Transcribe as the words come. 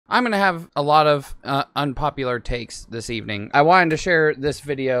I'm going to have a lot of unpopular takes this evening. I wanted to share this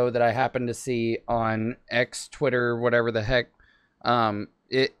video that I happened to see on X, Twitter, whatever the heck.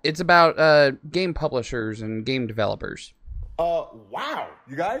 It's about game publishers and game developers. Wow.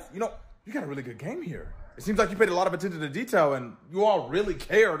 You guys, you got a really good game here. It seems like you paid a lot of attention to detail and you all really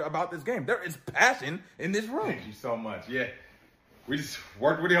cared about this game. There is passion in this room. Thank you so much. Yeah. We just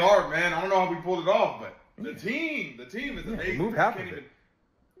worked really hard, man. I don't know how we pulled it off, but the team is amazing. Remove half of it.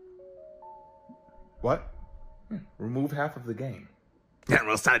 What? Remove half of the game. Then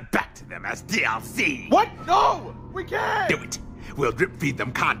we'll sell it back to them as DLC. What? No! We can't! Do it. We'll drip feed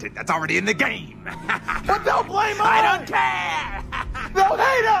them content that's already in the game. But they'll blame us! I don't care! They'll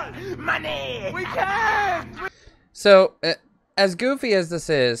hate us! Money! We can't! So, as goofy as this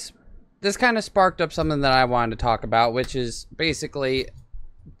is, this kind of sparked up something that I wanted to talk about, which is basically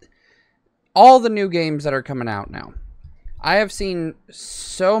all the new games that are coming out now. I have seen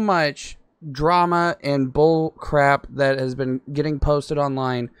so much drama and bull crap that has been getting posted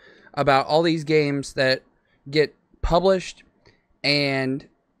online about all these games that get published, and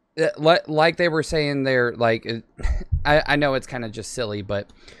like they were saying, they're like, I know it's kind of just silly,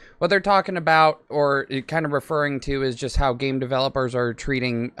 but what they're talking about or kind of referring to is just how game developers are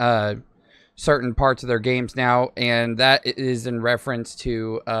treating certain parts of their games now, and that is in reference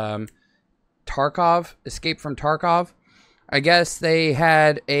to Tarkov, Escape from Tarkov. I guess they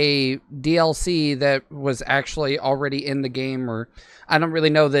had a DLC that was actually already in the game, or I don't really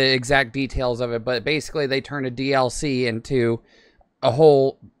know the exact details of it, but basically they turned a DLC into a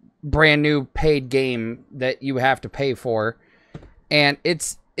whole brand new paid game that you have to pay for. And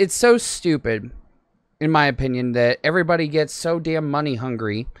it's so stupid, in my opinion, that everybody gets so damn money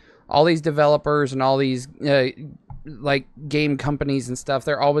hungry. All these developers and all these like game companies and stuff,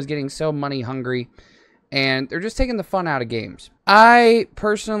 they're always getting so money hungry. And they're just taking the fun out of games. I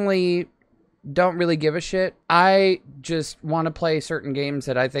personally don't really give a shit. I just want to play certain games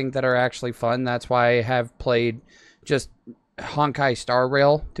that I think that are actually fun. That's why I have played just Honkai Star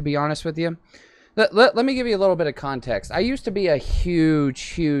Rail, to be honest with you. Let me give you a little bit of context. I used to be a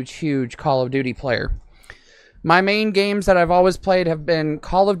huge Call of Duty player. My main games that I've always played have been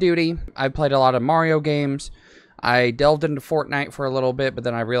Call of Duty. I played a lot of Mario games. I delved into Fortnite for a little bit, but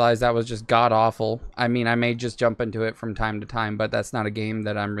then I realized that was just god-awful. I mean, I may just jump into it from time to time, but that's not a game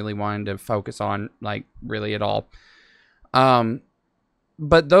that I'm really wanting to focus on, like, really at all.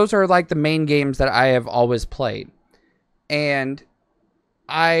 But those are, like, the main games that I have always played. And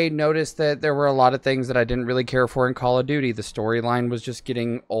I noticed that there were a lot of things that I didn't really care for in Call of Duty. The storyline was just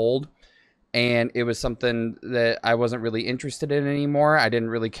getting old, and it was something that I wasn't really interested in anymore. I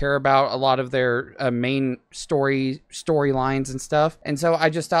didn't really care about a lot of their main storylines and stuff. And so I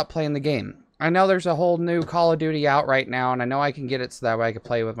just stopped playing the game. I know there's a whole new Call of Duty out right now, and I know I can get it so that way I can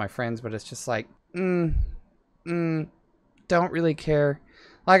play with my friends, but it's just like, don't really care.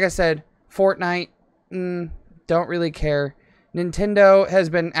 Like I said, Fortnite, don't really care. Nintendo has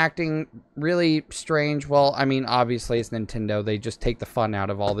been acting really strange. Well, I mean, obviously it's Nintendo. They just take the fun out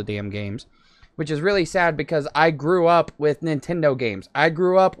of all the damn games, which is really sad because I grew up with Nintendo games. I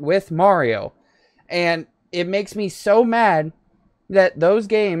grew up with Mario, and it makes me so mad that those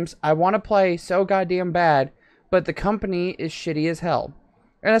games I want to play so goddamn bad, but the company is shitty as hell.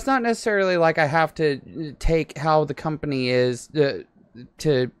 And it's not necessarily like I have to take how the company is to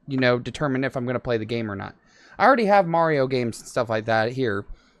you know, determine if I'm going to play the game or not. I already have Mario games and stuff like that here,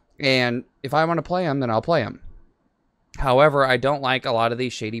 and if I want to play them, then I'll play them. However, I don't like a lot of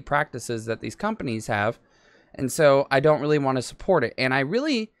these shady practices that these companies have, and so I don't really want to support it. And I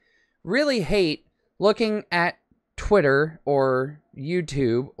really hate looking at Twitter or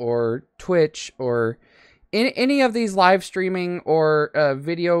YouTube or Twitch or any of these live streaming or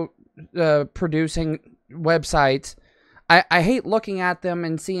video producing websites. I hate looking at them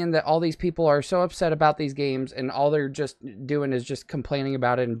and seeing that all these people are so upset about these games, and all they're just doing is just complaining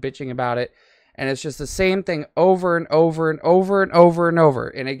about it and bitching about it. And it's just the same thing over and over and over and over and over.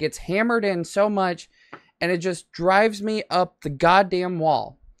 And it gets hammered in so much, and it just drives me up the goddamn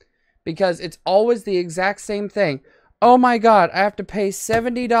wall. Because it's always the exact same thing. Oh my god, I have to pay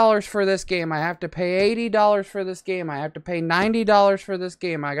 $70 for this game. I have to pay $80 for this game. I have to pay $90 for this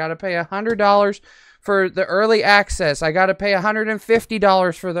game. I gotta pay $100 for the early access. I gotta pay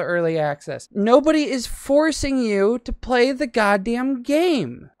 $150 for the early access. Nobody is forcing you to play the goddamn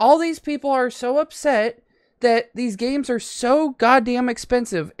game. All these people are so upset that these games are so goddamn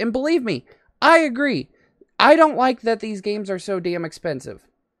expensive. And believe me, I agree. I don't like that these games are so damn expensive.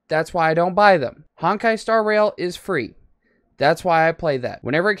 That's why I don't buy them. Honkai Star Rail is free. That's why I play that.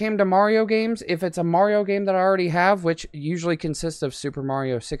 Whenever it came to Mario games, if it's a Mario game that I already have, which usually consists of Super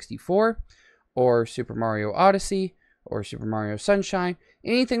Mario 64 or Super Mario Odyssey or Super Mario Sunshine,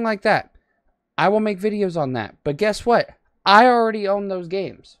 anything like that, I will make videos on that. But guess what? I already own those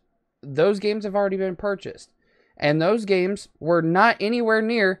games. Those games have already been purchased. And those games were not anywhere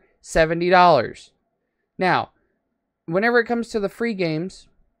near $70. Now, whenever it comes to the free games,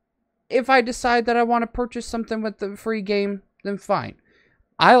 if I decide that I want to purchase something with the free game, then fine.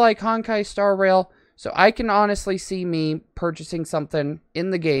 I like Honkai Star Rail, so I can honestly see me purchasing something in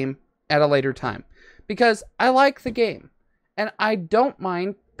the game at a later time. Because I like the game, and I don't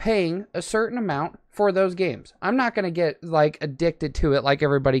mind paying a certain amount for those games. I'm not going to get, like, addicted to it like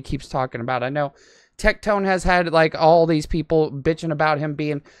everybody keeps talking about. I know Tectone has had, like, all these people bitching about him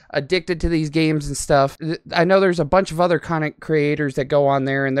being addicted to these games and stuff. I know there's a bunch of other content creators that go on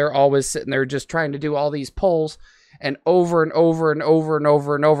there, and they're always sitting there just trying to do all these polls and over and over and over and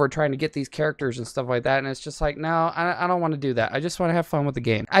over and over trying to get these characters and stuff like that. And it's just like, no, I don't want to do that. I just want to have fun with the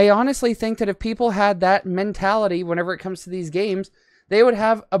game. I honestly think that if people had that mentality whenever it comes to these games, they would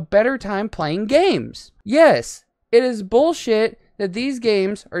have a better time playing games. Yes, it is bullshit that these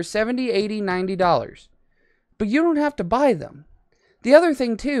games are $70, $80, $90. But you don't have to buy them. The other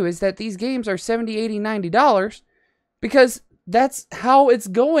thing, too, is that these games are $70, $80, $90 because that's how it's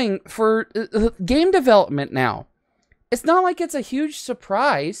going for game development now. It's not like it's a huge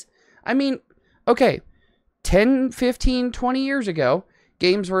surprise. I mean, okay, 10, 15, 20 years ago,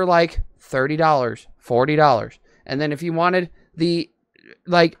 games were like $30, $40. And then if you wanted the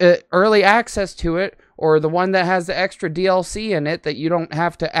early access to it, or the one that has the extra DLC in it that you don't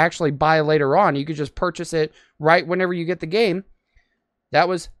have to actually buy later on, you could just purchase it right whenever you get the game, that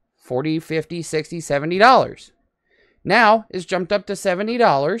was $40, $50, $60, $70. Now it's jumped up to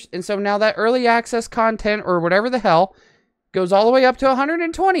 $70, and so now that early access content or whatever the hell goes all the way up to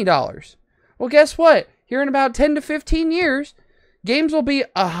 $120. Well, guess what? Here in about 10 to 15 years, games will be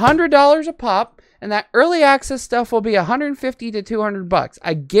 $100 a pop, and that early access stuff will be $150 to $200.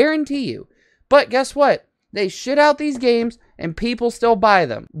 I guarantee you. But guess what? They shit out these games, and people still buy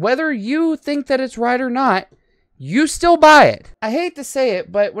them. Whether you think that it's right or not, you still buy it. I hate to say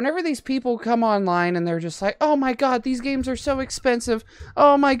it, but whenever these people come online and they're just like, oh my god, these games are so expensive.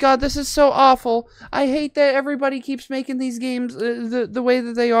 Oh my god, this is so awful. I hate that everybody keeps making these games the way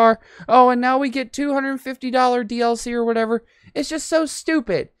that they are. Oh, and now we get $250 DLC or whatever. It's just so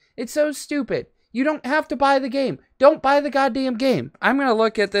stupid. It's so stupid. You don't have to buy the game. Don't buy the goddamn game. I'm going to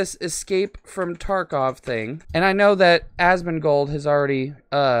look at this Escape from Tarkov thing. And I know that Asmongold has already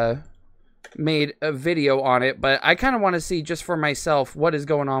made a video on it, but I kind of want to see just for myself what is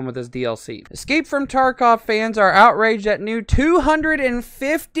going on with this DLC. Escape from Tarkov fans are outraged at new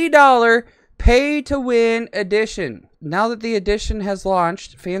 $250 pay-to-win edition. Now that the edition has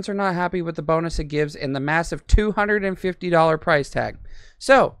launched, fans are not happy with the bonus it gives and the massive $250 price tag.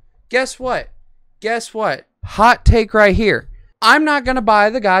 So, guess what? Guess what? Hot take right here. I'm not going to buy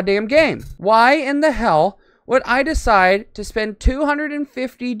the goddamn game. Why in the hell would I decide to spend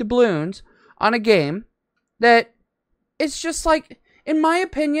 250 doubloons on a game that it's just like, in my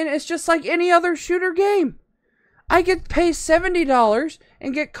opinion, it's just like any other shooter game? I could pay $70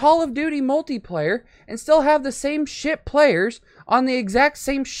 and get Call of Duty multiplayer and still have the same shit players on the exact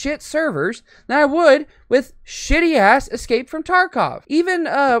same shit servers than I would with shitty-ass Escape from Tarkov. Even,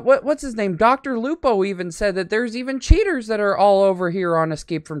 what's his name? Dr. Lupo even said that there's even cheaters that are all over here on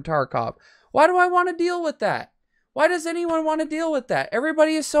Escape from Tarkov. Why do I want to deal with that? Why does anyone want to deal with that?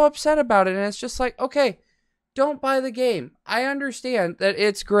 Everybody is so upset about it, and it's just like, okay, don't buy the game. I understand that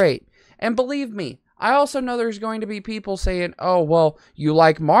it's great. And believe me, I also know there's going to be people saying, oh, well, you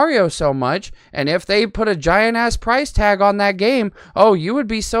like Mario so much, and if they put a giant-ass price tag on that game, oh, you would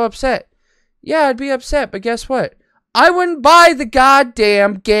be so upset. Yeah, I'd be upset, but guess what? I wouldn't buy the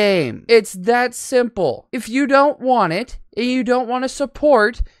goddamn game. It's that simple. If you don't want it, and you don't want to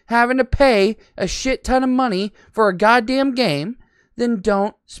support having to pay a shit ton of money for a goddamn game, then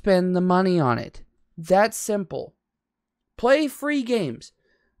don't spend the money on it. That's simple. Play free games.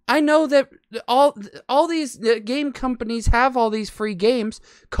 I know that all these game companies have all these free games.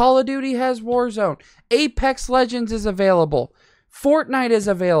 Call of Duty has Warzone. Apex Legends is available. Fortnite is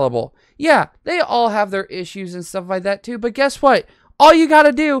available. Yeah, they all have their issues and stuff like that too. But guess what? All you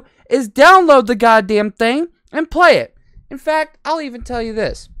gotta do is download the goddamn thing and play it. In fact, I'll even tell you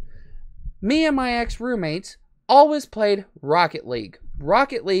this. Me and my ex-roommates always played Rocket League.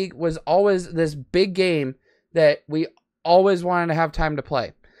 Rocket League was always this big game that we always wanted to have time to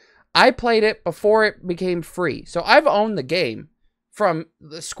play. I played it before it became free. So I've owned the game from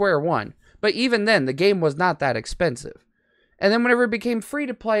the square one. But even then, the game was not that expensive. And then whenever it became free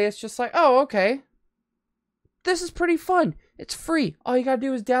to play, it's just like, oh, okay. This is pretty fun. It's free. All you gotta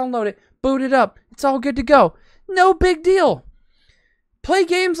do is download it, boot it up. It's all good to go. No big deal. Play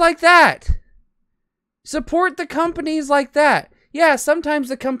games like that. Support the companies like that. Yeah, sometimes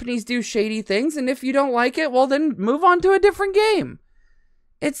the companies do shady things, and if you don't like it, well, then move on to a different game.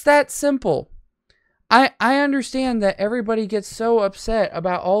 It's that simple. I understand that everybody gets so upset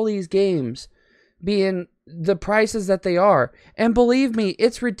about all these games being the prices that they are. And believe me,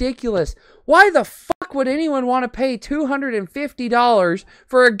 it's ridiculous. Why the fuck would anyone want to pay $250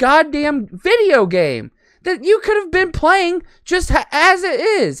 for a goddamn video game that you could have been playing just as it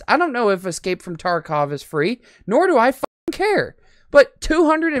is? I don't know if Escape from Tarkov is free, nor do I fucking care. But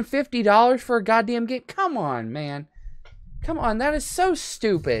 $250 for a goddamn game? Come on, man. Come on, that is so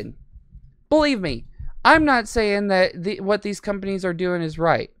stupid. Believe me, I'm not saying that what these companies are doing is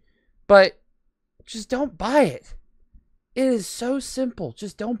right, but just don't buy it. It is so simple.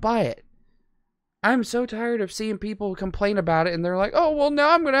 Just don't buy it. I'm so tired of seeing people complain about it and they're like, oh, well,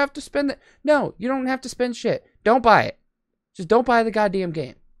 now I'm going to have to spend it. No, you don't have to spend shit. Don't buy it. Just don't buy the goddamn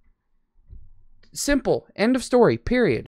game. Simple. End of story. Period.